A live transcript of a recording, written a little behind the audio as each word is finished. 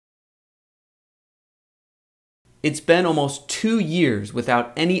It's been almost 2 years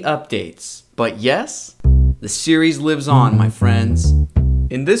without any updates, but yes, the series lives on, my friends.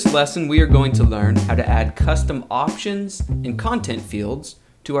 In this lesson, we are going to learn how to add custom options and content fields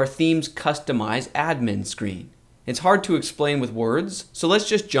to our theme's Customize admin screen. It's hard to explain with words, so let's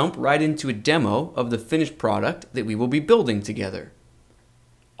just jump right into a demo of the finished product that we will be building together.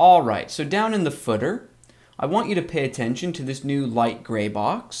 Alright, so down in the footer, I want you to pay attention to this new light gray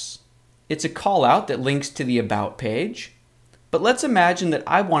box. It's a callout that links to the About page, but let's imagine that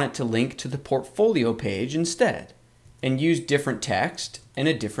I want it to link to the Portfolio page instead, and use different text and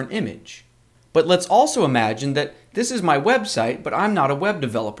a different image. But let's also imagine that this is my website, but I'm not a web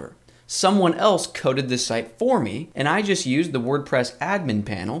developer. Someone else coded this site for me, and I just used the WordPress admin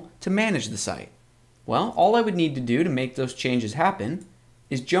panel to manage the site. Well, all I would need to do to make those changes happen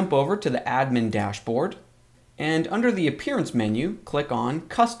is jump over to the admin dashboard, and under the Appearance menu, click on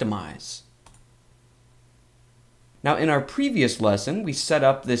Customize. Now in our previous lesson, we set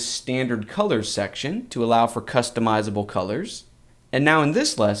up this standard colors section to allow for customizable colors. And now in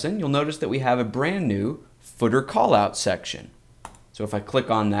this lesson, you'll notice that we have a brand new footer callout section. So if I click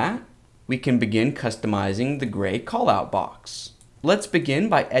on that, we can begin customizing the gray callout box. Let's begin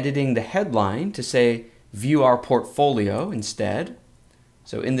by editing the headline to say View Our Portfolio instead.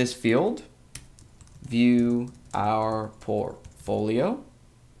 So in this field, View Our Portfolio.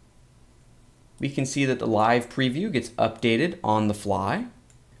 We can see that the live preview gets updated on the fly.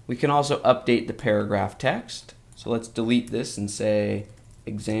 We can also update the paragraph text. So let's delete this and say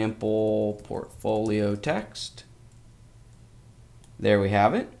example portfolio text. There we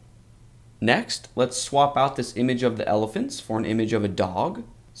have it. Next, let's swap out this image of the elephants for an image of a dog.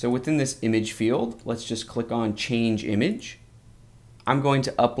 So within this image field, let's just click on Change Image. I'm going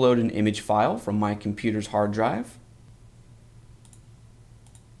to upload an image file from my computer's hard drive.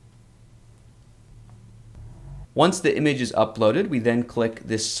 Once the image is uploaded, we then click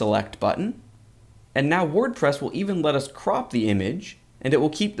this Select button. And now WordPress will even let us crop the image, and it will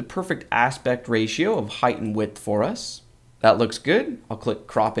keep the perfect aspect ratio of height and width for us. That looks good. I'll click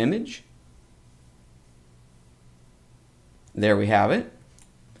Crop Image. There we have it.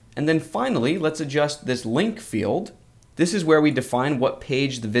 And then finally, let's adjust this link field. This is where we define what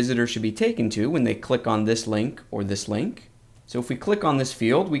page the visitor should be taken to when they click on this link or this link. So if we click on this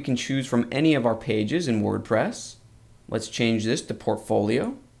field, we can choose from any of our pages in WordPress. Let's change this to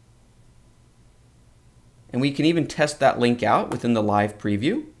Portfolio. And we can even test that link out within the live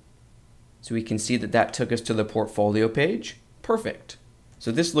preview. So we can see that that took us to the Portfolio page. Perfect.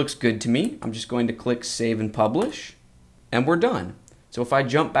 So this looks good to me. I'm just going to click Save and Publish, and we're done. So if I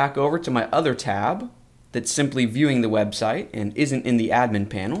jump back over to my other tab that's simply viewing the website and isn't in the admin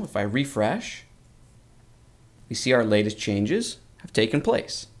panel, if I refresh, we see our latest changes have taken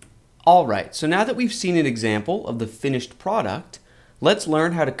place. Alright, so now that we've seen an example of the finished product, let's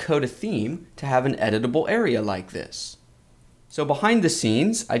learn how to code a theme to have an editable area like this. So behind the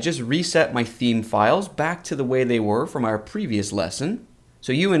scenes, I just reset my theme files back to the way they were from our previous lesson,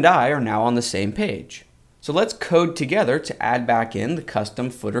 so you and I are now on the same page. So let's code together to add back in the custom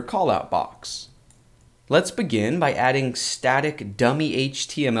footer callout box. Let's begin by adding static dummy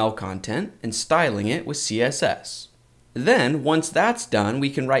HTML content and styling it with CSS. Then, once that's done, we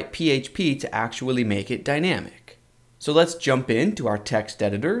can write PHP to actually make it dynamic. So let's jump into our text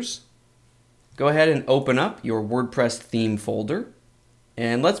editors. Go ahead and open up your WordPress theme folder.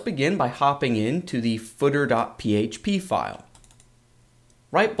 And let's begin by hopping into the footer.php file.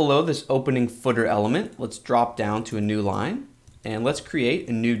 Right below this opening footer element, let's drop down to a new line. And let's create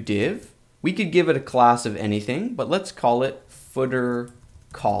a new div. We could give it a class of anything, but let's call it footer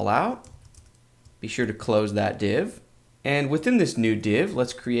callout. Be sure to close that div. And within this new div,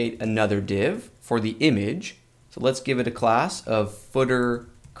 let's create another div for the image. So let's give it a class of footer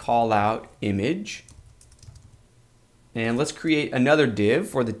callout image. And let's create another div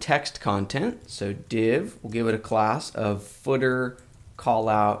for the text content. So div, we'll give it a class of footer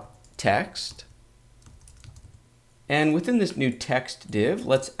callout text. And within this new text div,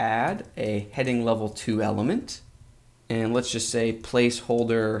 let's add a heading level 2 element. And let's just say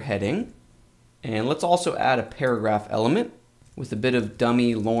placeholder heading. And let's also add a paragraph element with a bit of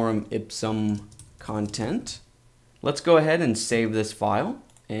dummy lorem ipsum content. Let's go ahead and save this file.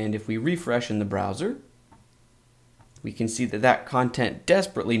 And if we refresh in the browser, we can see that that content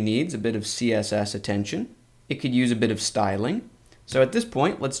desperately needs a bit of CSS attention. It could use a bit of styling. So at this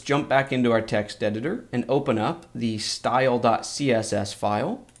point, let's jump back into our text editor and open up the style.css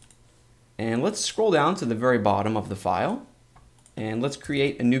file. And let's scroll down to the very bottom of the file. And let's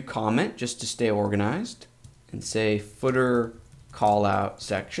create a new comment just to stay organized and say footer callout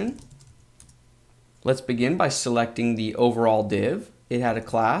section. Let's begin by selecting the overall div. It had a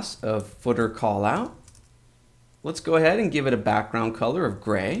class of footer callout. Let's go ahead and give it a background color of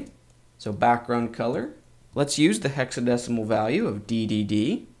gray. So background color. Let's use the hexadecimal value of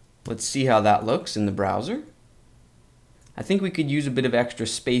DDD. Let's see how that looks in the browser. I think we could use a bit of extra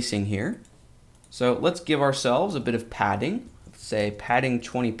spacing here. So let's give ourselves a bit of padding. Let's say padding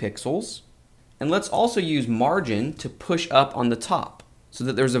 20 pixels. And let's also use margin to push up on the top so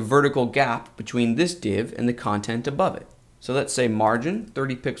that there's a vertical gap between this div and the content above it. So let's say margin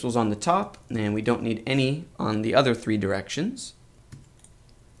 30 pixels on the top, and we don't need any on the other 3 directions.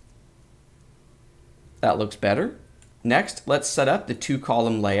 That looks better. Next, let's set up the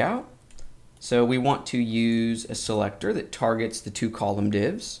 2-column layout. So we want to use a selector that targets the 2-column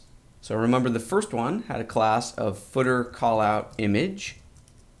divs. So remember, the first one had a class of footer callout image.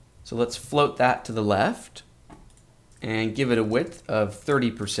 So let's float that to the left and give it a width of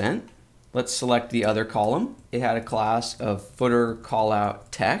 30%. Let's select the other column. It had a class of footer callout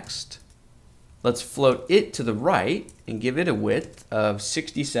text. Let's float it to the right and give it a width of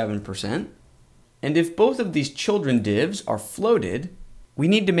 67%. And if both of these children divs are floated, we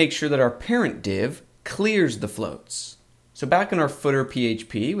need to make sure that our parent div clears the floats. So back in our footer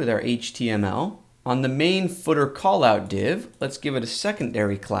PHP with our HTML, on the main footer callout div, let's give it a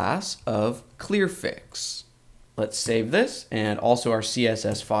secondary class of clearfix. Let's save this and also our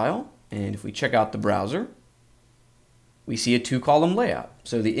CSS file. And if we check out the browser, we see a 2-column layout.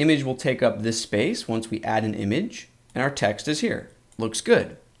 So the image will take up this space once we add an image, and our text is here. Looks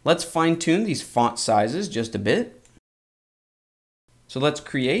good. Let's fine-tune these font sizes just a bit. So let's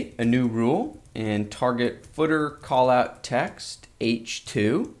create a new rule and target footer callout text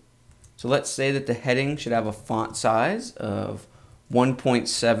H2. So let's say that the heading should have a font size of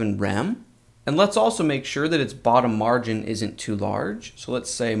 1.7 rem. And let's also make sure that its bottom margin isn't too large. So let's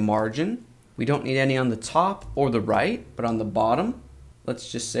say margin. We don't need any on the top or the right, but on the bottom,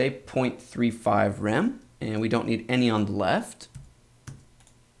 let's just say 0.35 rem. And we don't need any on the left.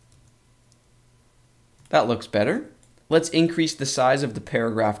 That looks better. Let's increase the size of the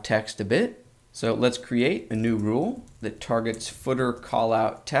paragraph text a bit. So let's create a new rule that targets footer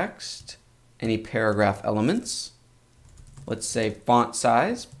callout text, any paragraph elements. Let's say font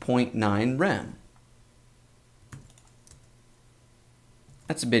size 0.9 rem.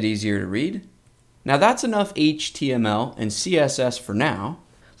 That's a bit easier to read. Now that's enough HTML and CSS for now.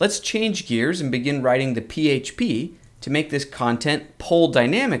 Let's change gears and begin writing the PHP to make this content pull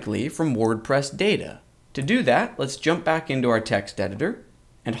dynamically from WordPress data. To do that, let's jump back into our text editor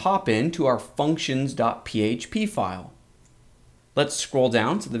and hop into our functions.php file. Let's scroll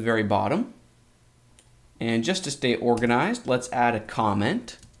down to the very bottom. And just to stay organized, let's add a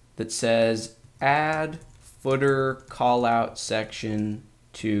comment that says add footer callout section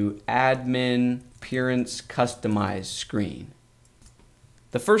to admin appearance customize screen.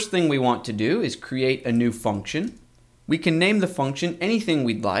 The first thing we want to do is create a new function. We can name the function anything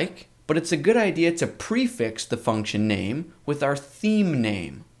we'd like, but it's a good idea to prefix the function name with our theme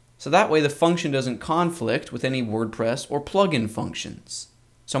name. So that way the function doesn't conflict with any WordPress or plugin functions.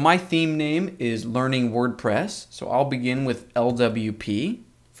 So my theme name is Learning WordPress, so I'll begin with LWP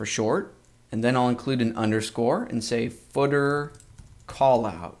for short, and then I'll include an underscore and say footer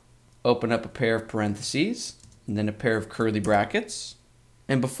callout. Open up a pair of parentheses, and then a pair of curly brackets.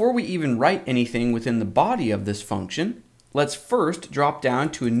 And before we even write anything within the body of this function, let's first drop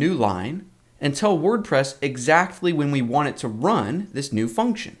down to a new line and tell WordPress exactly when we want it to run this new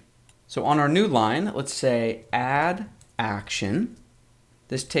function. So on our new line, let's say add action.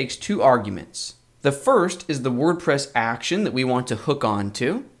 This takes 2 arguments. The first is the WordPress action that we want to hook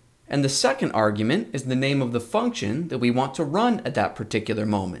onto, and the second argument is the name of the function that we want to run at that particular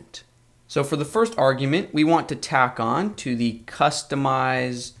moment. So for the first argument, we want to tack on to the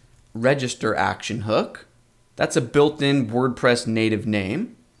customize register action hook. That's a built-in WordPress native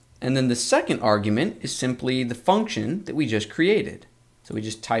name. And then the second argument is simply the function that we just created. So we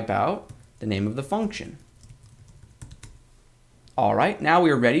just type out the name of the function. All right, now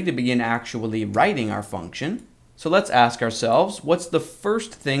we are ready to begin actually writing our function. So let's ask ourselves, what's the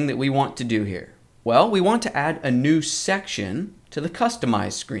first thing that we want to do here? Well, we want to add a new section to the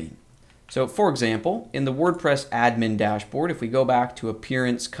customize screen. So for example, in the WordPress admin dashboard, if we go back to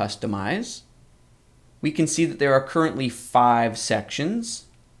appearance customize, we can see that there are currently 5 sections,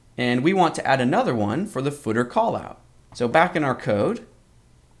 and we want to add another one for the footer callout. So back in our code,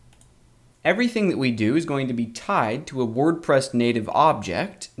 everything that we do is going to be tied to a WordPress native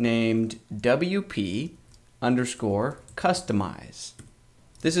object named WP_customize.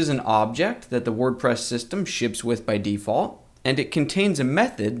 This is an object that the WordPress system ships with by default. and it contains a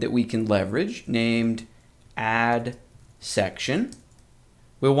method that we can leverage named add section.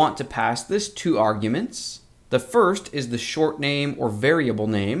 We'll want to pass this two arguments. The first is the short name or variable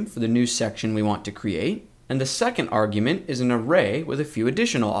name for the new section we want to create, and the second argument is an array with a few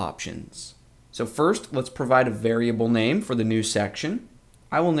additional options. So first, let's provide a variable name for the new section.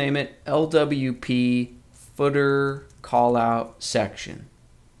 I will name it LWP footer callout section.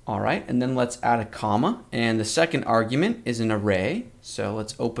 All right, and then let's add a comma, and the second argument is an array. So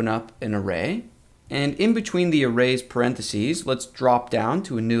let's open up an array, and in between the array's parentheses, let's drop down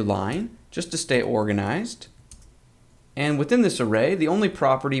to a new line just to stay organized. And within this array, the only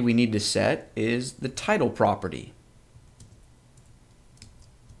property we need to set is the title property.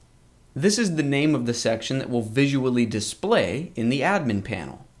 This is the name of the section that will visually display in the admin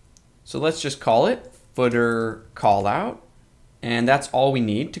panel. So let's just call it footer callout, and that's all we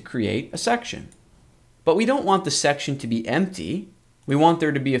need to create a section. But we don't want the section to be empty. We want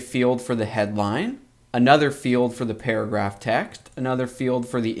there to be a field for the headline, another field for the paragraph text, another field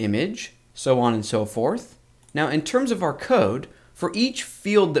for the image, so on and so forth. Now, in terms of our code, for each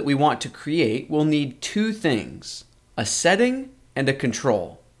field that we want to create, we'll need two things, a setting and a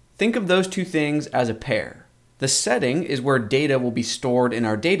control. Think of those two things as a pair. The setting is where data will be stored in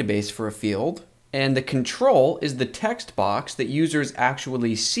our database for a field, and the control is the text box that users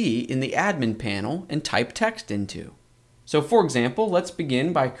actually see in the admin panel and type text into. So for example, let's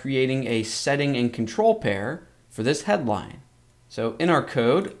begin by creating a setting and control pair for this headline. So in our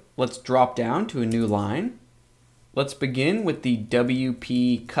code, let's drop down to a new line. Let's begin with the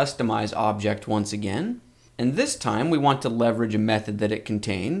WP customize object once again. And this time we want to leverage a method that it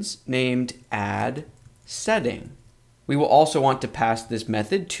contains named add setting. We will also want to pass this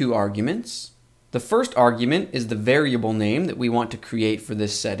method two arguments. The first argument is the variable name that we want to create for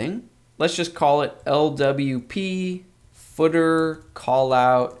this setting. Let's just call it LWP footer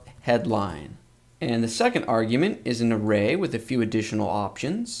callout headline. And the second argument is an array with a few additional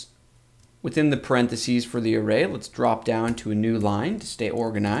options. Within the parentheses for the array, let's drop down to a new line to stay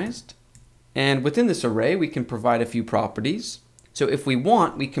organized. And within this array, we can provide a few properties. So if we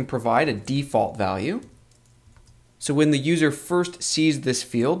want, we can provide a default value. So when the user first sees this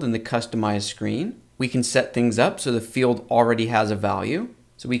field in the customize screen, we can set things up so the field already has a value.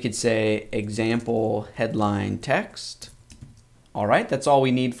 So we could say example headline text. All right, that's all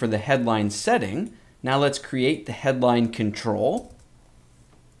we need for the headline setting. Now let's create the headline control.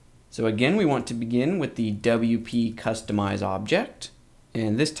 So again, we want to begin with the WP customize object.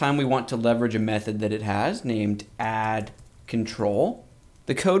 And this time we want to leverage a method that it has named add control.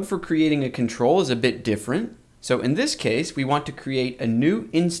 The code for creating a control is a bit different. So in this case, we want to create a new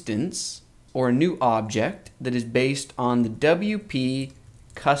instance or a new object that is based on the WP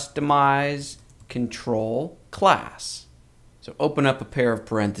customize control class. So open up a pair of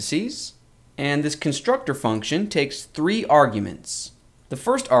parentheses, and this constructor function takes three arguments. The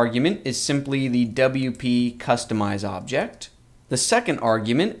first argument is simply the WP customize object. The second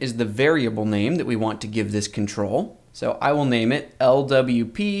argument is the variable name that we want to give this control. So I will name it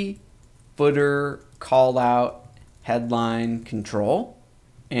LWP footer callout headline control.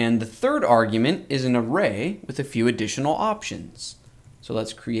 And the third argument is an array with a few additional options. So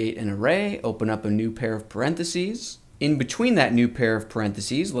let's create an array, open up a new pair of parentheses. In between that new pair of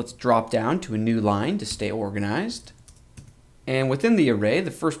parentheses, let's drop down to a new line to stay organized. And within the array,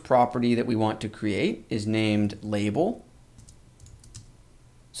 the first property that we want to create is named label.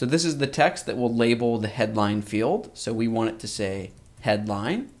 So this is the text that will label the headline field. So we want it to say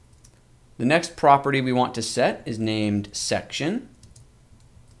headline. The next property we want to set is named section.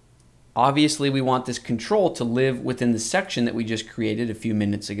 Obviously, we want this control to live within the section that we just created a few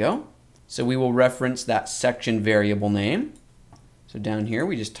minutes ago. So we will reference that section variable name. So down here,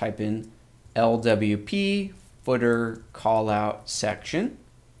 we just type in LWP footer callout section.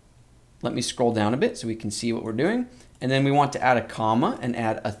 Let me scroll down a bit so we can see what we're doing. And then we want to add a comma and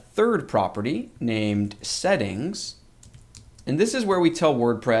add a third property named settings. And this is where we tell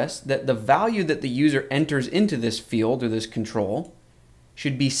WordPress that the value that the user enters into this field or this control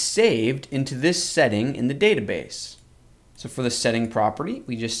should be saved into this setting in the database. So for the setting property,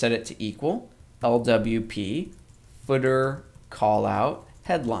 we just set it to equal LWP footer callout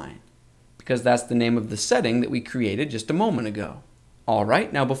headline, because that's the name of the setting that we created just a moment ago. All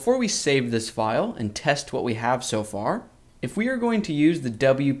right, now before we save this file and test what we have so far, if we are going to use the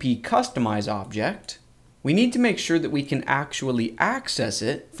WP customize object, we need to make sure that we can actually access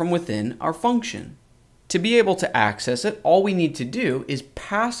it from within our function. To be able to access it, all we need to do is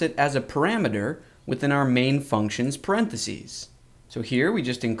pass it as a parameter within our main function's parentheses. So here we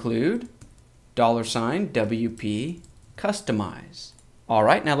just include $WP customize. All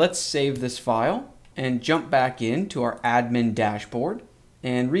right, now let's save this file and jump back into our admin dashboard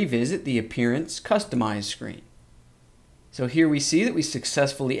and revisit the Appearance Customize screen. So here we see that we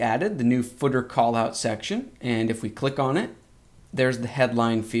successfully added the new footer callout section, and if we click on it, there's the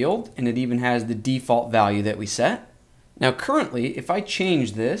headline field, and it even has the default value that we set. Now currently, if I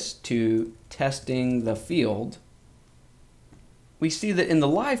change this to testing the field, we see that in the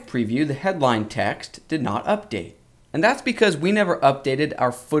live preview, the headline text did not update. And that's because we never updated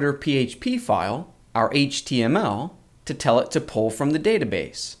our footer PHP file, our HTML, to tell it to pull from the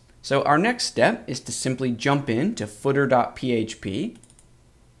database. So our next step is to simply jump into footer.php.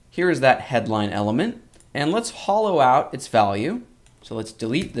 Here is that headline element, and let's hollow out its value. So let's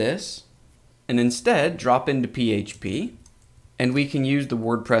delete this, and instead drop into PHP, and we can use the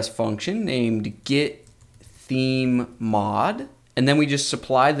WordPress function named getThemeMod, and then we just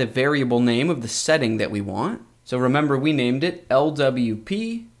supply the variable name of the setting that we want. So remember, we named it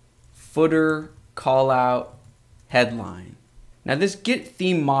LWP footer callout headline. Now this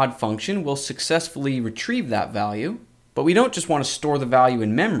getThemeMod function will successfully retrieve that value, but we don't just want to store the value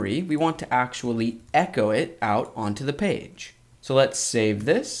in memory, we want to actually echo it out onto the page. So let's save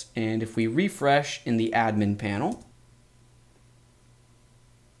this, and if we refresh in the admin panel,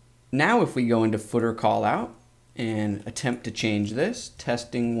 now if we go into footer callout and attempt to change this,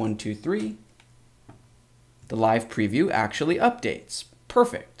 testing 1, 2, 3, the live preview actually updates.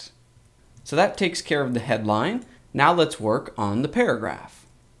 Perfect. So that takes care of the headline. Now let's work on the paragraph.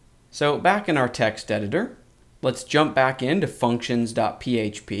 So back in our text editor, let's jump back into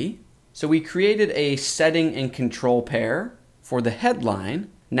functions.php. So we created a setting and control pair for the headline.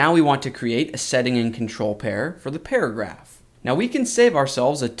 Now we want to create a setting and control pair for the paragraph. Now we can save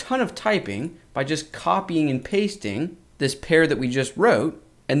ourselves a ton of typing by just copying and pasting this pair that we just wrote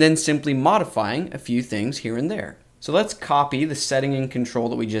and then simply modifying a few things here and there. So let's copy the setting and control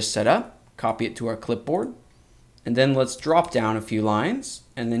that we just set up, copy it to our clipboard, and then let's drop down a few lines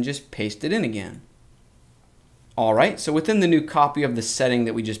and then just paste it in again. All right, so within the new copy of the setting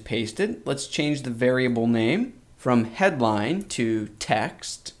that we just pasted, let's change the variable name from headline to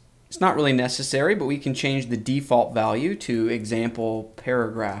text. It's not really necessary, but we can change the default value to example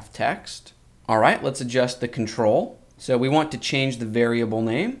paragraph text. All right, let's adjust the control. So we want to change the variable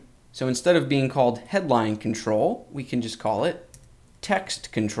name. So instead of being called headline control, we can just call it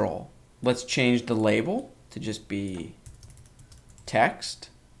text control. Let's change the label to just be text.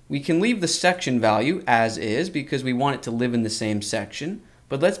 We can leave the section value as is because we want it to live in the same section,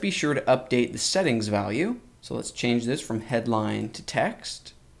 but let's be sure to update the settings value. So let's change this from headline to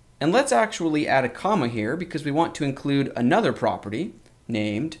text. And let's actually add a comma here because we want to include another property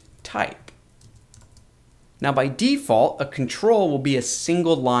named type. Now by default, a control will be a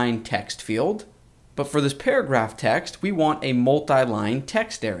single line text field, but for this paragraph text, we want a multi-line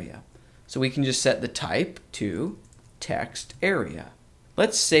text area. So we can just set the type to text area.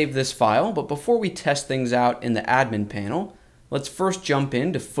 Let's save this file, but before we test things out in the admin panel, let's first jump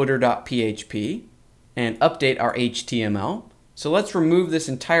into footer.php and update our HTML. So let's remove this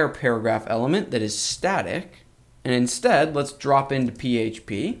entire paragraph element that is static, and instead let's drop into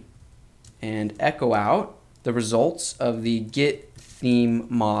PHP and echo out the results of the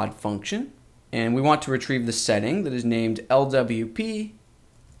getThemeMod function. And we want to retrieve the setting that is named LWP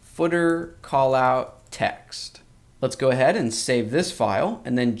footer callout text. Let's go ahead and save this file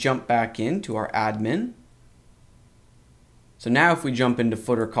and then jump back into our admin. So now if we jump into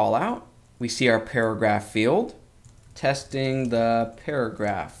footer callout, we see our paragraph field, testing the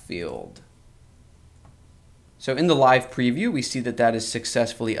paragraph field. So in the live preview, we see that that is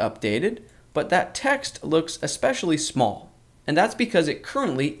successfully updated, but that text looks especially small. And that's because it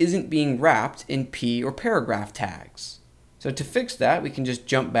currently isn't being wrapped in P or paragraph tags. So to fix that, we can just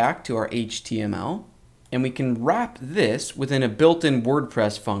jump back to our HTML, and we can wrap this within a built-in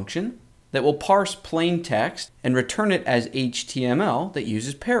WordPress function that will parse plain text and return it as HTML that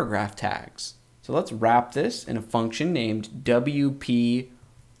uses paragraph tags. So let's wrap this in a function named WP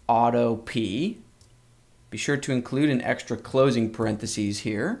AutoP. Be sure to include an extra closing parentheses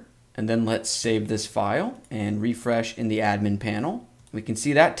here, and then let's save this file and refresh in the admin panel. We can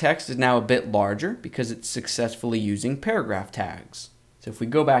see that text is now a bit larger because it's successfully using paragraph tags. So if we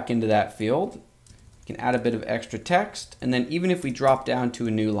go back into that field, we can add a bit of extra text, and then even if we drop down to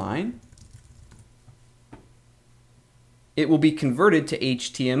a new line, it will be converted to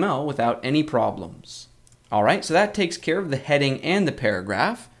HTML without any problems. All right, so that takes care of the heading and the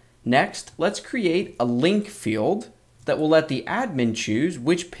paragraph. Next, let's create a link field that will let the admin choose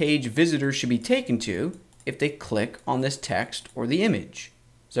which page visitors should be taken to if they click on this text or the image.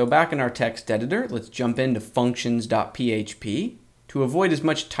 So back in our text editor, let's jump into functions.php. To avoid as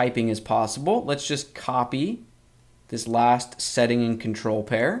much typing as possible, let's just copy this last setting and control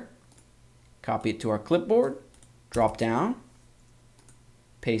pair. Copy it to our clipboard, drop down,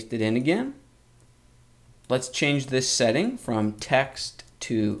 paste it in again. Let's change this setting from text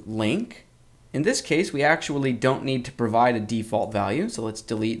to link. In this case, we actually don't need to provide a default value, so let's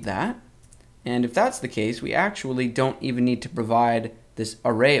delete that. And if that's the case, we actually don't even need to provide this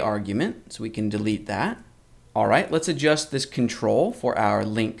array argument, so we can delete that. All right, let's adjust this control for our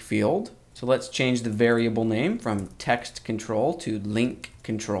link field. So let's change the variable name from text control to link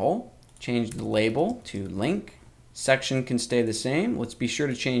control. Change the label to link. Section can stay the same. Let's be sure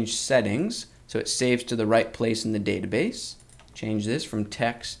to change settings so it saves to the right place in the database. Change this from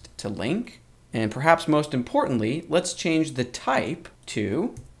text to link. And perhaps most importantly, let's change the type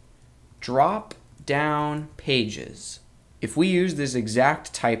to drop down pages. If we use this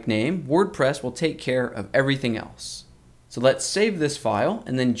exact type name, WordPress will take care of everything else. So let's save this file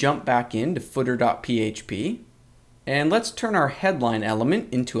and then jump back into footer.php. And let's turn our headline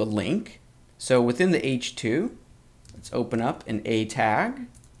element into a link. So within the h2, let's open up an a tag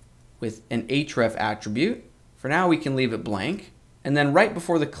with an href attribute. For now, we can leave it blank. And then right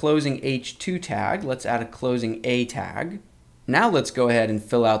before the closing h2 tag, let's add a closing a tag. Now let's go ahead and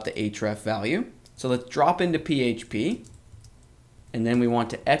fill out the href value. So let's drop into PHP. And then we want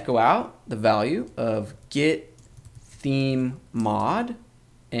to echo out the value of get theme mod.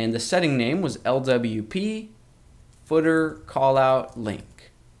 And the setting name was LWP footer callout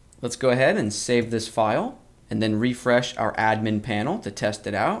link. Let's go ahead and save this file and then refresh our admin panel to test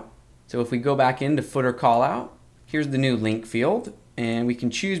it out. So if we go back into footer callout, here's the new link field, and we can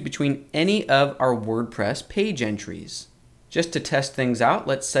choose between any of our WordPress page entries. Just to test things out,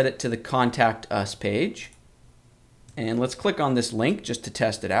 let's set it to the Contact Us page. And let's click on this link just to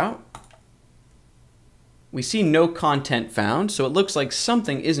test it out. We see no content found, so it looks like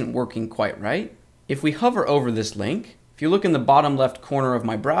something isn't working quite right. If we hover over this link, if you look in the bottom left corner of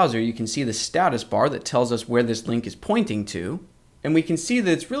my browser, you can see the status bar that tells us where this link is pointing to. And we can see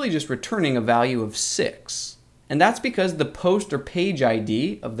that it's really just returning a value of 6. And that's because the post or page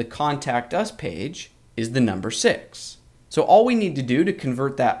ID of the Contact Us page is the number 6. So all we need to do to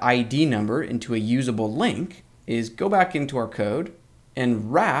convert that ID number into a usable link is go back into our code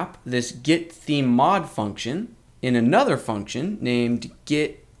and wrap this get theme mod function in another function named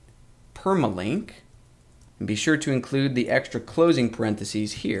get permalink. And be sure to include the extra closing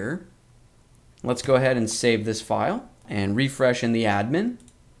parentheses here. Let's go ahead and save this file and refresh in the admin.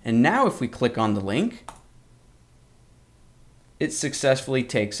 And now if we click on the link, it successfully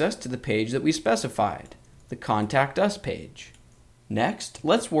takes us to the page that we specified, the Contact Us page. Next,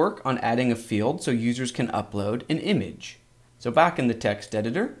 let's work on adding a field so users can upload an image. So back in the text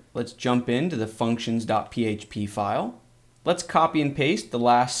editor, let's jump into the functions.php file. Let's copy and paste the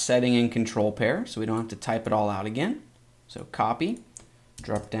last setting and control pair so we don't have to type it all out again. So copy,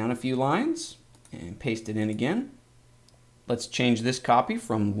 drop down a few lines, and paste it in again. Let's change this copy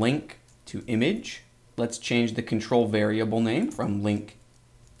from link to image. Let's change the control variable name from link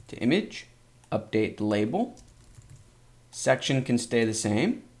to image. Update the label. Section can stay the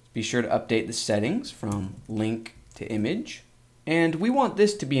same. Be sure to update the settings from link to image. And we want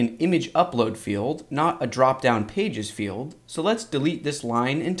this to be an image upload field, not a drop-down pages field. So let's delete this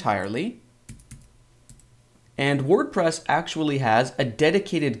line entirely. And WordPress actually has a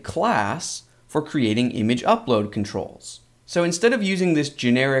dedicated class for creating image upload controls. So instead of using this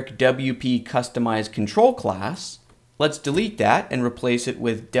generic WP customize control class, let's delete that and replace it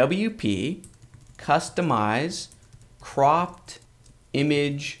with WP customize cropped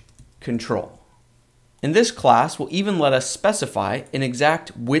image control. And this class will even let us specify an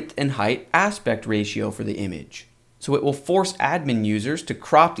exact width and height aspect ratio for the image. So it will force admin users to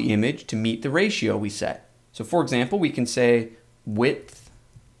crop the image to meet the ratio we set. So for example, we can say width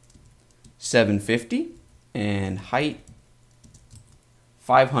 750 and height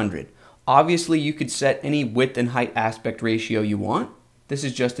 500. Obviously, you could set any width and height aspect ratio you want. This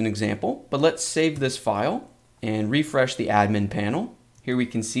is just an example, but let's save this file and refresh the admin panel. Here we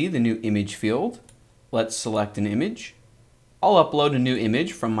can see the new image field. Let's select an image. I'll upload a new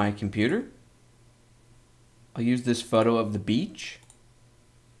image from my computer. I'll use this photo of the beach.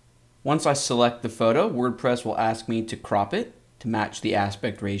 Once I select the photo, WordPress will ask me to crop it to match the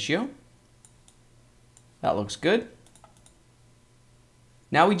aspect ratio. That looks good.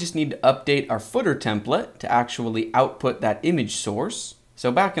 Now we just need to update our footer template to actually output that image source.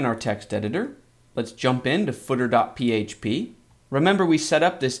 So back in our text editor, let's jump into footer.php. Remember, we set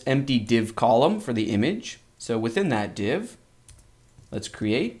up this empty div column for the image. So within that div, Let's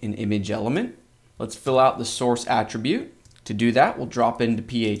create an image element. Let's fill out the source attribute. To do that, we'll drop into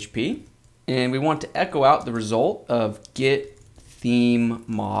PHP. And we want to echo out the result of get theme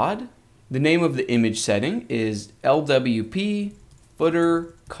mod. The name of the image setting is LWP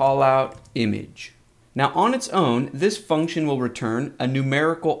footer callout image. Now on its own, this function will return a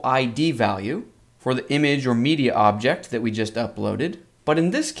numerical ID value for the image or media object that we just uploaded. But in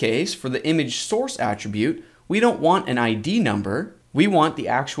this case, for the image source attribute, we don't want an ID number. We want the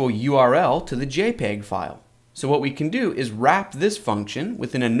actual URL to the JPEG file. So what we can do is wrap this function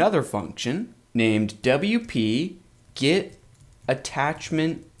within another function named WP get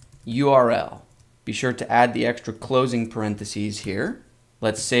attachment URL. Be sure to add the extra closing parentheses here.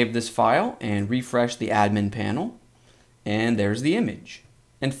 Let's save this file and refresh the admin panel. And there's the image.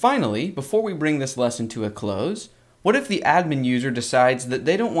 And finally, before we bring this lesson to a close, what if the admin user decides that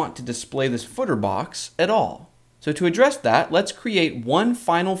they don't want to display this footer box at all? So to address that, let's create one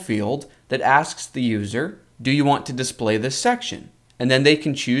final field that asks the user, do you want to display this section? And then they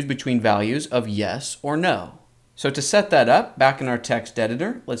can choose between values of yes or no. So to set that up, back in our text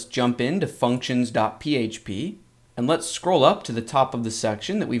editor, let's jump into functions.php and let's scroll up to the top of the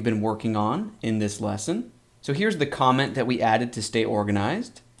section that we've been working on in this lesson. So here's the comment that we added to stay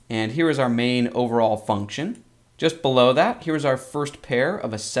organized, and here is our main overall function. Just below that, here's our first pair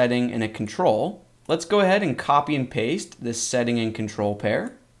of a setting and a control. Let's go ahead and copy and paste this setting and control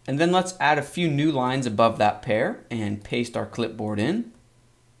pair, and then let's add a few new lines above that pair and paste our clipboard in.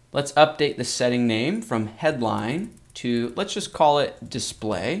 Let's update the setting name from headline to, let's just call it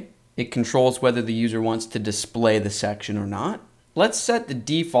display. It controls whether the user wants to display the section or not. Let's set the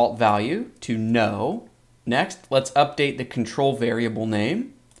default value to no. Next, let's update the control variable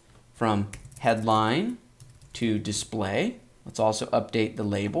name from headline to display. Let's also update the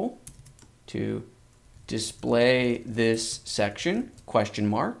label to display this section, question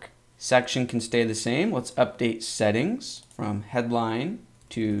mark. Section can stay the same. Let's update settings from headline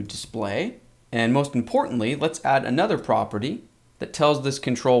to display. And most importantly, let's add another property that tells this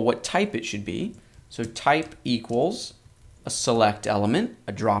control what type it should be. So type equals a select element,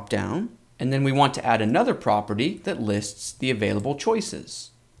 a drop down. And then we want to add another property that lists the available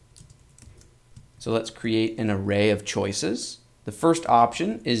choices. So let's create an array of choices. The first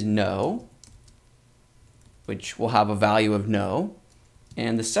option is no, which will have a value of no.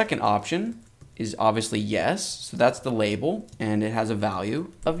 And the second option is obviously yes, so that's the label, and it has a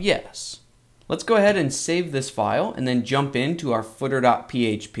value of yes. Let's go ahead and save this file and then jump into our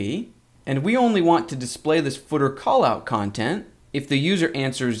footer.php. And we only want to display this footer callout content if the user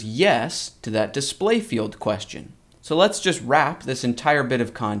answers yes to that display field question. So let's just wrap this entire bit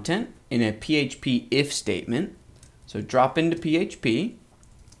of content in a PHP if statement. So drop into PHP,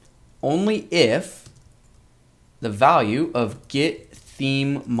 only if the value of get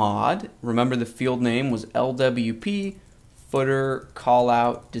theme mod, remember the field name was LWP footer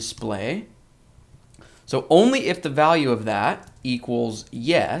callout display. So only if the value of that equals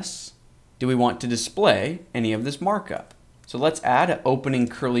yes do we want to display any of this markup. So let's add an opening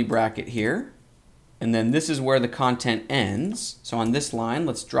curly bracket here. And then this is where the content ends. So on this line,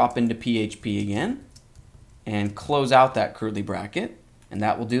 let's drop into PHP again and close out that curly bracket, and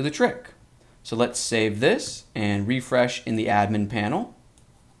that will do the trick. So let's save this and refresh in the admin panel.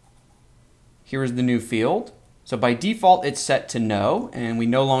 Here is the new field. So by default, it's set to no, and we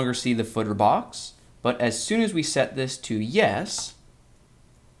no longer see the footer box. But as soon as we set this to yes,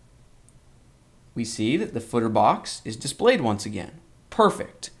 we see that the footer box is displayed once again.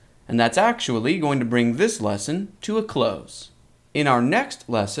 Perfect. And that's actually going to bring this lesson to a close. In our next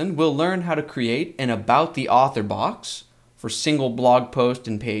lesson, we'll learn how to create an About the Author box for single blog post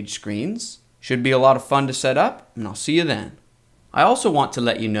and page screens. Should be a lot of fun to set up, and I'll see you then. I also want to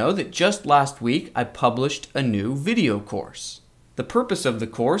let you know that just last week I published a new video course. The purpose of the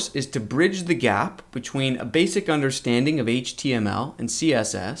course is to bridge the gap between a basic understanding of HTML and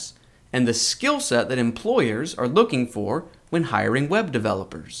CSS and the skill set that employers are looking for when hiring web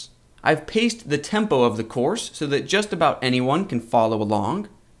developers. I've paced the tempo of the course so that just about anyone can follow along.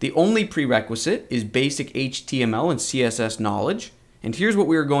 The only prerequisite is basic HTML and CSS knowledge, and here's what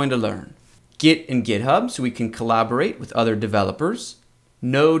we are going to learn. Git and GitHub so we can collaborate with other developers.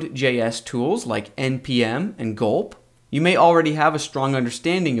 Node.js tools like NPM and Gulp. You may already have a strong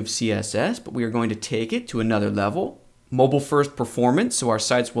understanding of CSS, but we are going to take it to another level. Mobile-first performance so our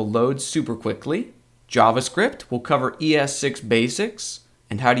sites will load super quickly. JavaScript will cover ES6 basics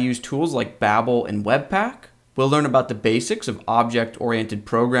and how to use tools like Babel and Webpack. We'll learn about the basics of object-oriented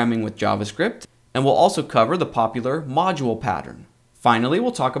programming with JavaScript, and we'll also cover the popular module pattern. Finally,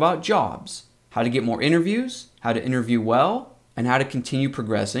 we'll talk about jobs, how to get more interviews, how to interview well, and how to continue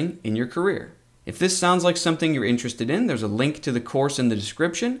progressing in your career. If this sounds like something you're interested in, there's a link to the course in the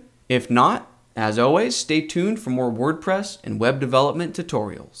description. If not, as always, stay tuned for more WordPress and web development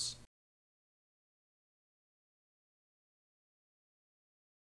tutorials.